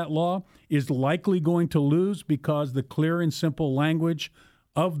challenge that law is likely going to lose, because the clear and simple language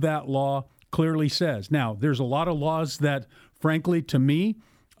of that law clearly says. Now, there's a lot of laws that, frankly, to me,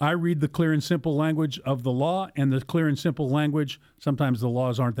 I read the clear and simple language of the law, and the clear and simple language, sometimes the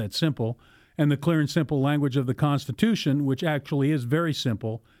laws aren't that simple, and the clear and simple language of the Constitution, which actually is very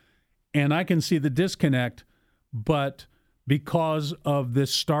simple, and I can see the disconnect, but because of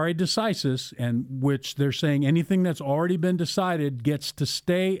this stare decisis, and which they're saying anything that's already been decided gets to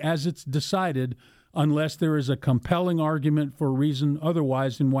stay as it's decided unless there is a compelling argument for a reason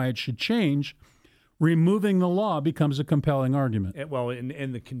otherwise and why it should change. Removing the law becomes a compelling argument.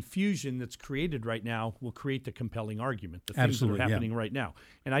 And the confusion that's created right now will create the compelling argument, the things Absolutely, that are happening right now.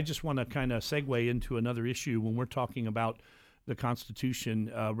 And I just want to kind of segue into another issue when we're talking about the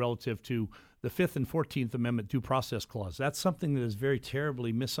Constitution relative to the 5th and 14th Amendment due process clause. That's something that is very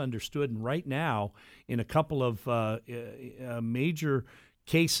terribly misunderstood. And right now, in a couple of major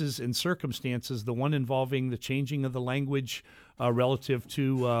cases and circumstances, the one involving the changing of the language relative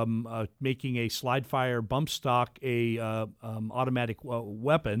to making a slide fire bump stock a automatic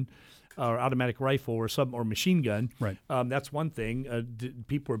weapon or automatic rifle or machine gun. Right. That's one thing.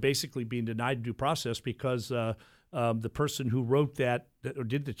 People are basically being denied due process because the person who wrote that or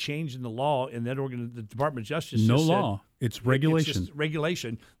did the change in the law in that the Department of Justice No just law. It's regulation. It's just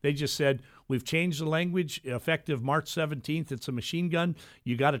regulation. They just said, we've changed the language effective March 17th. It's a machine gun.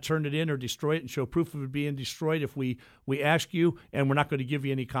 You got to turn it in or destroy it and show proof of it being destroyed if we ask you, and we're not going to give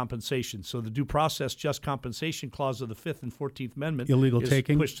you any compensation. So the due process just compensation clause of the 5th and 14th Amendment Illegal is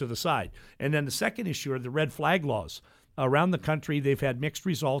taking. pushed to the side. And then the second issue are the red flag laws. Around the country, they've had mixed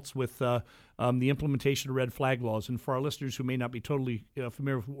results with the implementation of red flag laws. And for our listeners who may not be totally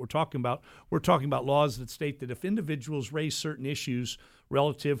familiar with what we're talking about laws that state that if individuals raise certain issues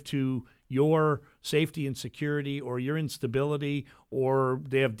relative to your safety and security or your instability, or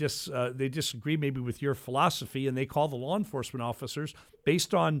they disagree maybe with your philosophy, and they call the law enforcement officers,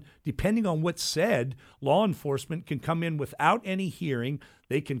 depending on what's said, law enforcement can come in without any hearing.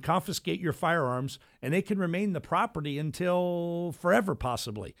 They can confiscate your firearms, and they can remain the property until forever,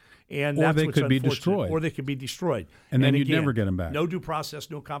 possibly. And or that's they what's could be unfortunate. destroyed. Or they could be destroyed. And then you'd again, never get them back. No due process,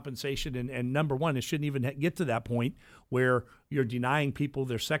 no compensation. And number one, it shouldn't even get to that point where you're denying people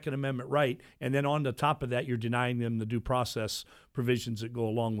their Second Amendment right. And then on the top of that, you're denying them the due process provisions that go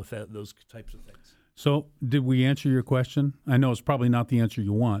along with those types of things. So did we answer your question? I know it's probably not the answer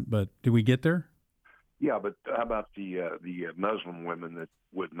you want, but did we get there? Yeah, but how about the Muslim women that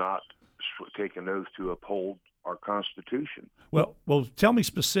would not take an oath to uphold our Constitution? Well, tell me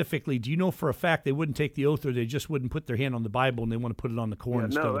specifically, do you know for a fact they wouldn't take the oath, or they just wouldn't put their hand on the Bible and they want to put it on the Koran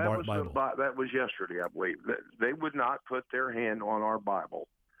instead of the Bible? That was yesterday, I believe. They would not put their hand on our Bible.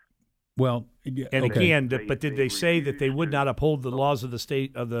 Well, and again, but did they say that they would not uphold the laws of the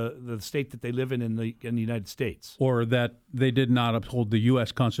state that they live in the United States, or that they did not uphold the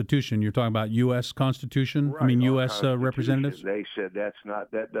U.S. Constitution? You're talking about U.S. Constitution. Right, I mean, U.S. representatives. They said that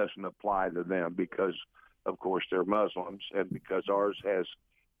doesn't apply to them because, of course, they're Muslims, and because ours has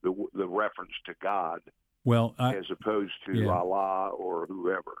the reference to God. Well, as opposed to Allah or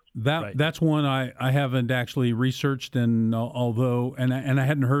whoever. That's one I haven't actually researched, and although I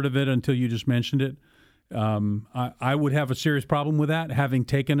hadn't heard of it until you just mentioned it, I would have a serious problem with that. Having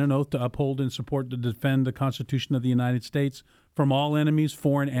taken an oath to uphold and support to defend the Constitution of the United States from all enemies,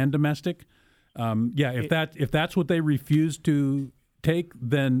 foreign and domestic. If that's what they refuse to take,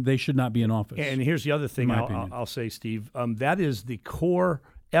 then they should not be in office. And here's the other thing I'll say, Steve. That is the core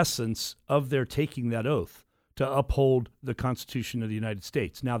essence of their taking that oath, to uphold the Constitution of the United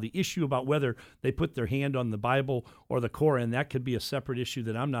States. Now, the issue about whether they put their hand on the Bible or the Koran, that could be a separate issue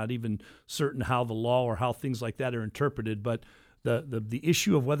that I'm not even certain how the law or how things like that are interpreted. But the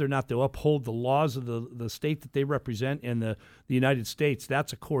issue of whether or not they'll uphold the laws of the state that they represent and the United States,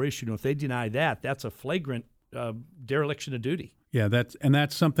 that's a core issue. And if they deny that, that's a flagrant dereliction of duty. Yeah, that's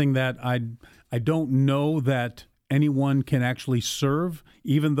something that I don't know that anyone can actually serve,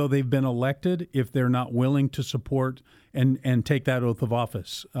 even though they've been elected, if they're not willing to support and take that oath of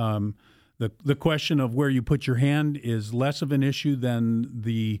office. The question of where you put your hand is less of an issue than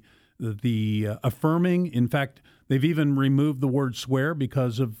the affirming. In fact, they've even removed the word swear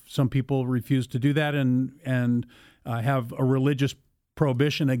because of some people refuse to do that and have a religious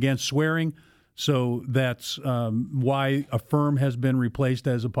prohibition against swearing. So that's why affirm has been replaced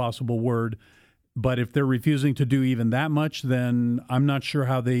as a possible word. But if they're refusing to do even that much, then I'm not sure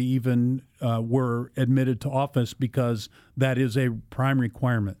how they even were admitted to office, because that is a prime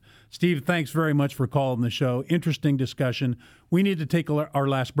requirement. Steve, thanks very much for calling the show. Interesting discussion. We need to take our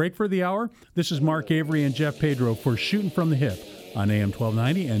last break for the hour. This is Mark Avery and Jeff Pedro for Shooting from the Hip on AM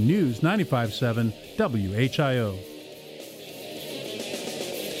 1290 and News 95.7 WHIO.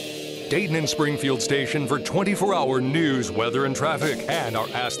 Dayton and Springfield station for 24-hour news, weather, and traffic, and our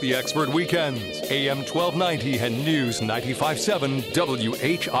Ask the Expert weekends. AM 1290 and News 95.7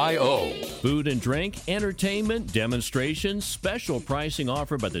 WHIO. Food and drink, entertainment, demonstrations, special pricing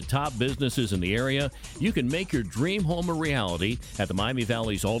offered by the top businesses in the area. You can make your dream home a reality at the Miami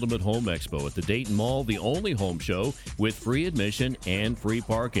Valley's Ultimate Home Expo at the Dayton Mall, the only home show with free admission and free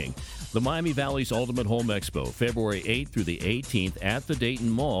parking. The Miami Valley's Ultimate Home Expo, February 8th through the 18th at the Dayton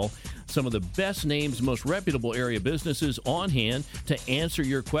Mall. Some of the best names, most reputable area businesses on hand to answer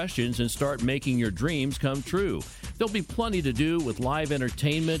your questions and start making your dreams come true. There'll be plenty to do with live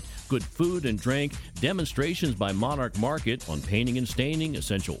entertainment, good food and drink, demonstrations by Monarch Market on painting and staining,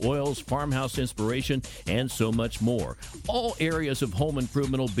 essential oils, farmhouse inspiration, and so much more. All areas of home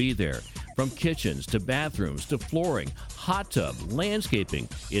improvement will be there. From kitchens to bathrooms to flooring, hot tub, landscaping,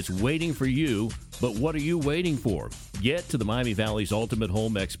 it's waiting for you. But what are you waiting for? Get to the Miami Valley's Ultimate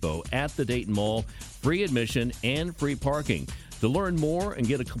Home Expo at the Dayton Mall, free admission and free parking. To learn more and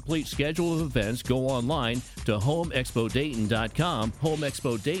get a complete schedule of events, go online to homexpodayton.com,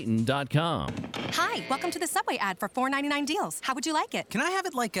 homexpodayton.com. Hi, welcome to the Subway ad for $4.99 deals. How would you like it? Can I have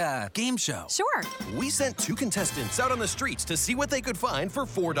it like a game show? Sure. We sent 2 contestants out on the streets to see what they could find for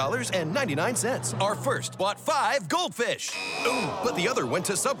 $4.99. Our first bought 5 goldfish. Ooh, but the other went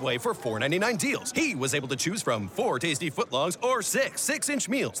to Subway for $4.99 deals. He was able to choose from 4 tasty footlongs or 6 6-inch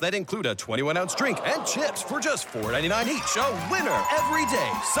meals that include a 21-ounce drink and chips for just $4.99 each. Winner every day.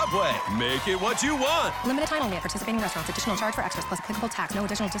 Subway. Make it what you want. Limited time only at participating restaurants. Additional charge for extras plus applicable tax. No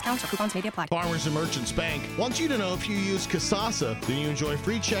additional discounts or coupons may be applied. Farmers and Merchants Bank wants you to know if you use Kasasa, then you enjoy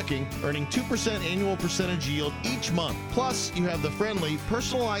free checking, earning 2% annual percentage yield each month. Plus, you have the friendly,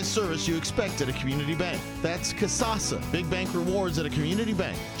 personalized service you expect at a community bank. That's Kasasa. Big bank rewards at a community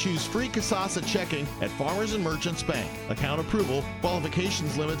bank. Choose free Kasasa checking at Farmers and Merchants Bank. Account approval,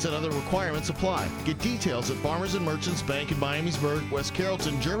 qualifications, limits, and other requirements apply. Get details at Farmers and Merchants Bank in Miamisburg, West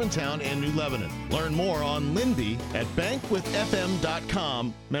Carrollton, Germantown, and New Lebanon. Learn more on Linby at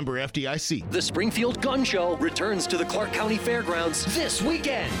bankwithfm.com. Member FDIC. The Springfield Gun Show returns to the Clark County Fairgrounds this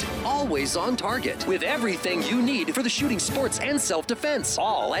weekend. Always on target with everything you need for the shooting sports and self-defense.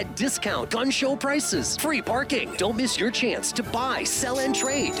 All at discount gun show prices. Free parking. Don't miss your chance to buy, sell, and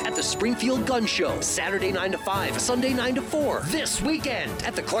trade at the Springfield Gun Show. Saturday 9 to 5, Sunday 9 to 4. This weekend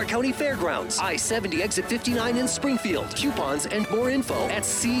at the Clark County Fairgrounds. I-70 exit 59 in Springfield. Coupons and more info at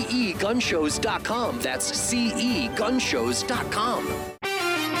cegunshows.com. That's cegunshows.com.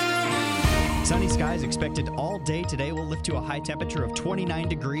 Sunny skies expected all day today. Will lift to a high temperature of 29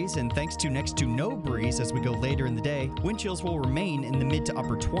 degrees, and thanks to next to no breeze as we go later in the day, wind chills will remain in the mid to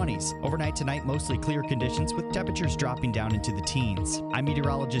upper 20s. Overnight tonight, mostly clear conditions with temperatures dropping down into the teens. I'm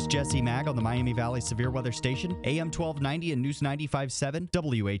meteorologist Jesse Mag on the Miami Valley Severe Weather Station, AM 1290 and News 95.7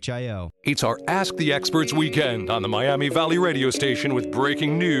 WHIO. It's our Ask the Experts weekend on the Miami Valley radio station with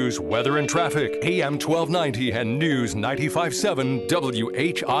breaking news, weather, and traffic. AM 1290 and News 95.7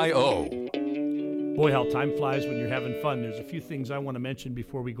 WHIO. Boy, how time flies when you're having fun. There's a few things I want to mention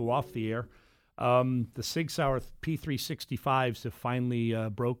before we go off the air. The Sig Sauer P365s have finally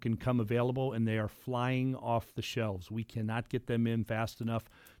broke and come available, and they are flying off the shelves. We cannot get them in fast enough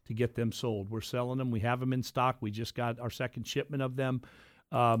to get them sold. We're selling them. We have them in stock. We just got our second shipment of them.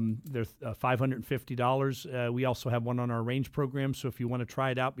 They're $550. We also have one on our range program, so if you want to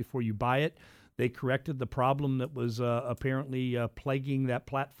try it out before you buy it, they corrected the problem that was apparently plaguing that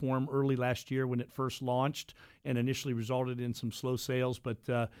platform early last year when it first launched and initially resulted in some slow sales. But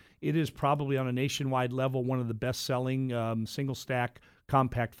it is probably on a nationwide level one of the best-selling single-stack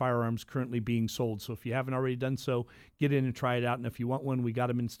compact firearms currently being sold. So if you haven't already done so, get in and try it out. And if you want one, we got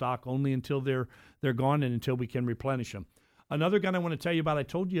them in stock only until they're gone and until we can replenish them. Another gun I want to tell you about, I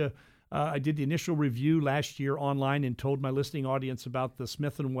told you I did the initial review last year online and told my listening audience about the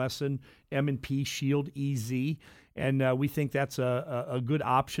Smith & Wesson M&P Shield EZ, and we think that's a good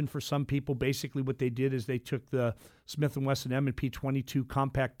option for some people. Basically what they did is they took the Smith & Wesson M&P 22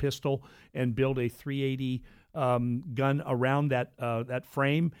 compact pistol and built a .380 gun around that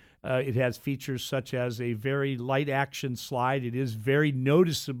frame. It has features such as a very light action slide. It is very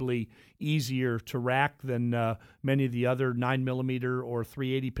noticeably easier to rack than many of the other 9mm or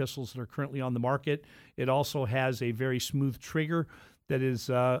 .380 pistols that are currently on the market. It also has a very smooth trigger that is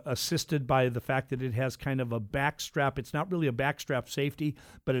assisted by the fact that it has kind of a back strap. It's not really a backstrap safety,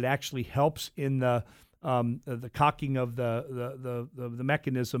 but it actually helps in the cocking of the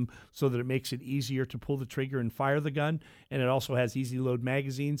mechanism so that it makes it easier to pull the trigger and fire the gun, and it also has easy load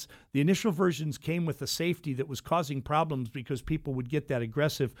magazines. The initial versions came with a safety that was causing problems because people would get that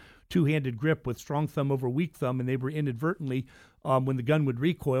aggressive two-handed grip with strong thumb over weak thumb, and they were inadvertently when the gun would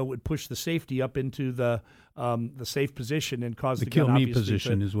recoil, it would push the safety up into the safe position and cause the kill gun, me obviously,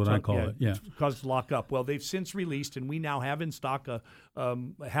 position is what I call it. Yeah, cause it to lock up. Well, they've since released, and we now have in stock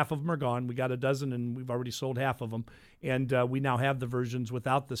half of them are gone. We got a dozen, and we've already sold half of them. And we now have the versions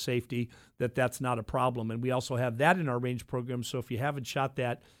without the safety that's not a problem. And we also have that in our range program. So if you haven't shot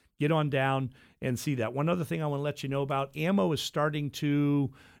that, get on down and see that. One other thing I want to let you know about, ammo is starting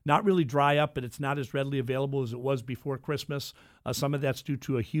to not really dry up, but it's not as readily available as it was before Christmas. Some of that's due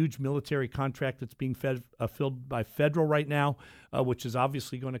to a huge military contract that's being filled by federal right now, which is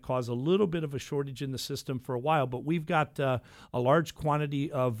obviously going to cause a little bit of a shortage in the system for a while. But we've got a large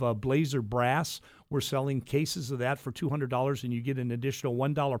quantity of Blazer brass. We're selling cases of that for $200, and you get an additional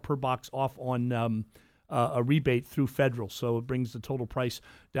 $1 per box off on a rebate through federal. So it brings the total price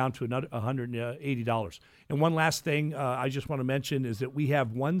down to another $180. And one last thing I just want to mention is that we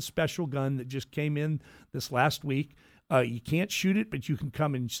have one special gun that just came in this last week. You can't shoot it, but you can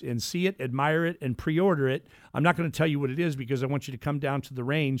come and see it, admire it, and pre-order it. I'm not going to tell you what it is because I want you to come down to the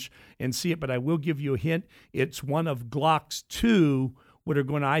range and see it, but I will give you a hint. It's one of Glock's 2, what are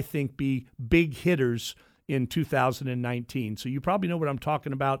going to, I think, be big hitters in 2019. So you probably know what I'm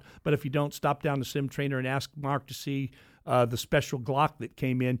talking about, but if you don't, stop down to Sim Trainer and ask Mark to see the special Glock that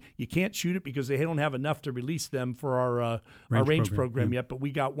came in. You can't shoot it because they don't have enough to release them for our range program yet, but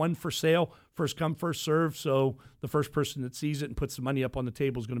we got one for sale, first come, first serve, so the first person that sees it and puts the money up on the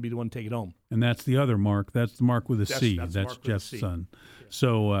table is going to be the one to take it home. And that's the other Mark. That's the Mark with a C. That's Jeff's son. Yeah.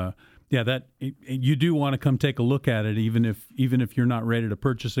 So, that you do want to come take a look at it, even if you're not ready to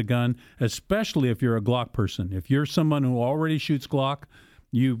purchase a gun, especially if you're a Glock person. If you're someone who already shoots Glock,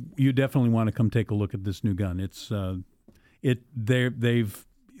 you definitely want to come take a look at this new gun. It's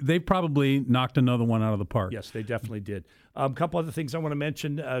they've probably knocked another one out of the park. Yes, they definitely did. A couple other things I want to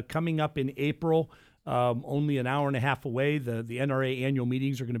mention coming up in April. Only an hour and a half away. The NRA annual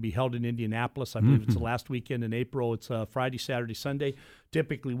meetings are going to be held in Indianapolis. I believe it's the last weekend in April. It's Friday, Saturday, Sunday.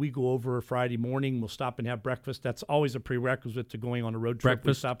 Typically, we go over Friday morning. We'll stop and have breakfast. That's always a prerequisite to going on a road trip.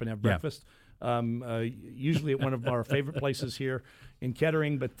 We stop and have breakfast. Usually at one of our favorite places here in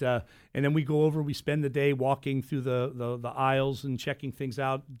Kettering, but and then we go over. We spend the day walking through the aisles and checking things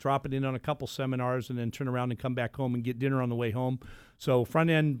out, dropping in on a couple seminars, and then turn around and come back home and get dinner on the way home. So front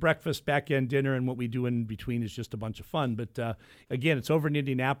end breakfast, back end dinner, and what we do in between is just a bunch of fun. But again, it's over in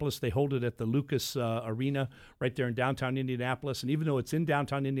Indianapolis. They hold it at the Lucas Arena right there in downtown Indianapolis. And even though it's in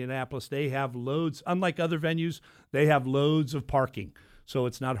downtown Indianapolis, they have loads. Unlike other venues, they have loads of parking. So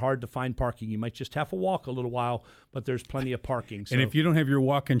it's not hard to find parking. You might just have to walk a little while, but there's plenty of parking. So and if you don't have your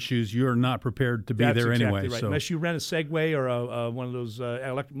walking shoes, you're not prepared to be there exactly anyway. Right. So. Unless you rent a Segway or one of those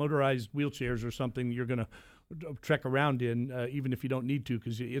motorized wheelchairs or something, you're going to trek around in, even if you don't need to,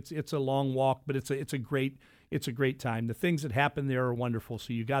 because it's a long walk, but it's a great time. The things that happen there are wonderful,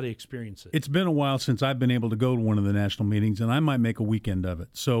 so you got to experience it. It's been a while since I've been able to go to one of the national meetings, and I might make a weekend of it.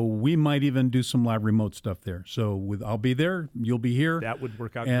 So we might even do some live remote stuff there. So I'll be there, you'll be here. That would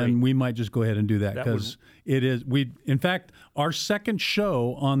work out and great. We might just go ahead and do that because in fact, our second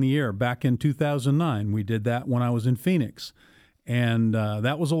show on the air back in 2009, we did that when I was in Phoenix. And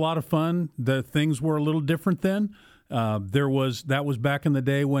that was a lot of fun. The things were a little different then. That was back in the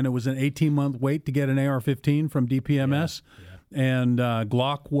day when it was an 18-month wait to get an AR-15 from DPMS. Yeah. And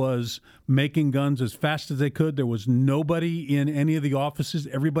Glock was making guns as fast as they could. There was nobody in any of the offices.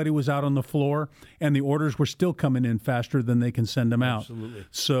 Everybody was out on the floor, and the orders were still coming in faster than they can send them out. Absolutely.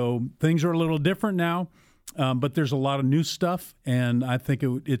 So things are a little different now, but there's a lot of new stuff, and I think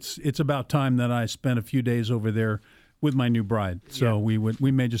it's about time that I spent a few days over there with my new bride. So we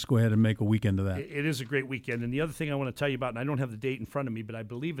may just go ahead and make a weekend of that. It is a great weekend. And the other thing I want to tell you about, and I don't have the date in front of me, but I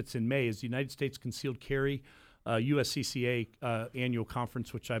believe it's in May, is the United States Concealed Carry USCCA annual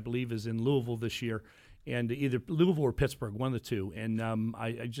conference, which I believe is in Louisville this year. And either Louisville or Pittsburgh, one of the two. And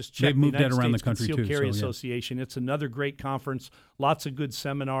I just checked They've moved the United that around States the country Concealed too, Carry so, yeah. Association. It's another great conference, lots of good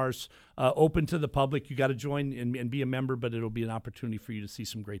seminars, open to the public. You got to join and be a member, but it'll be an opportunity for you to see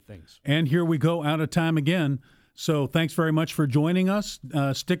some great things. And here we go, out of time again. So thanks very much for joining us.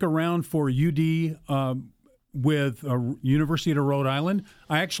 Stick around for UD with University of Rhode Island.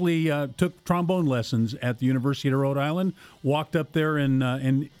 I actually took trombone lessons at the University of Rhode Island, walked up there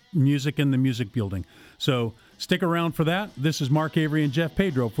in music in the music building. So stick around for that. This is Mark Avery and Jeff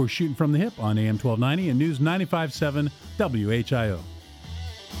Pedro for Shooting from the Hip on AM 1290 and News 95.7 WHIO.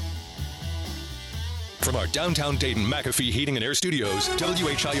 From our downtown Dayton McAfee Heating and Air Studios,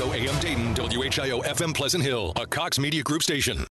 WHIO AM Dayton, WHIO FM Pleasant Hill, a Cox Media Group station.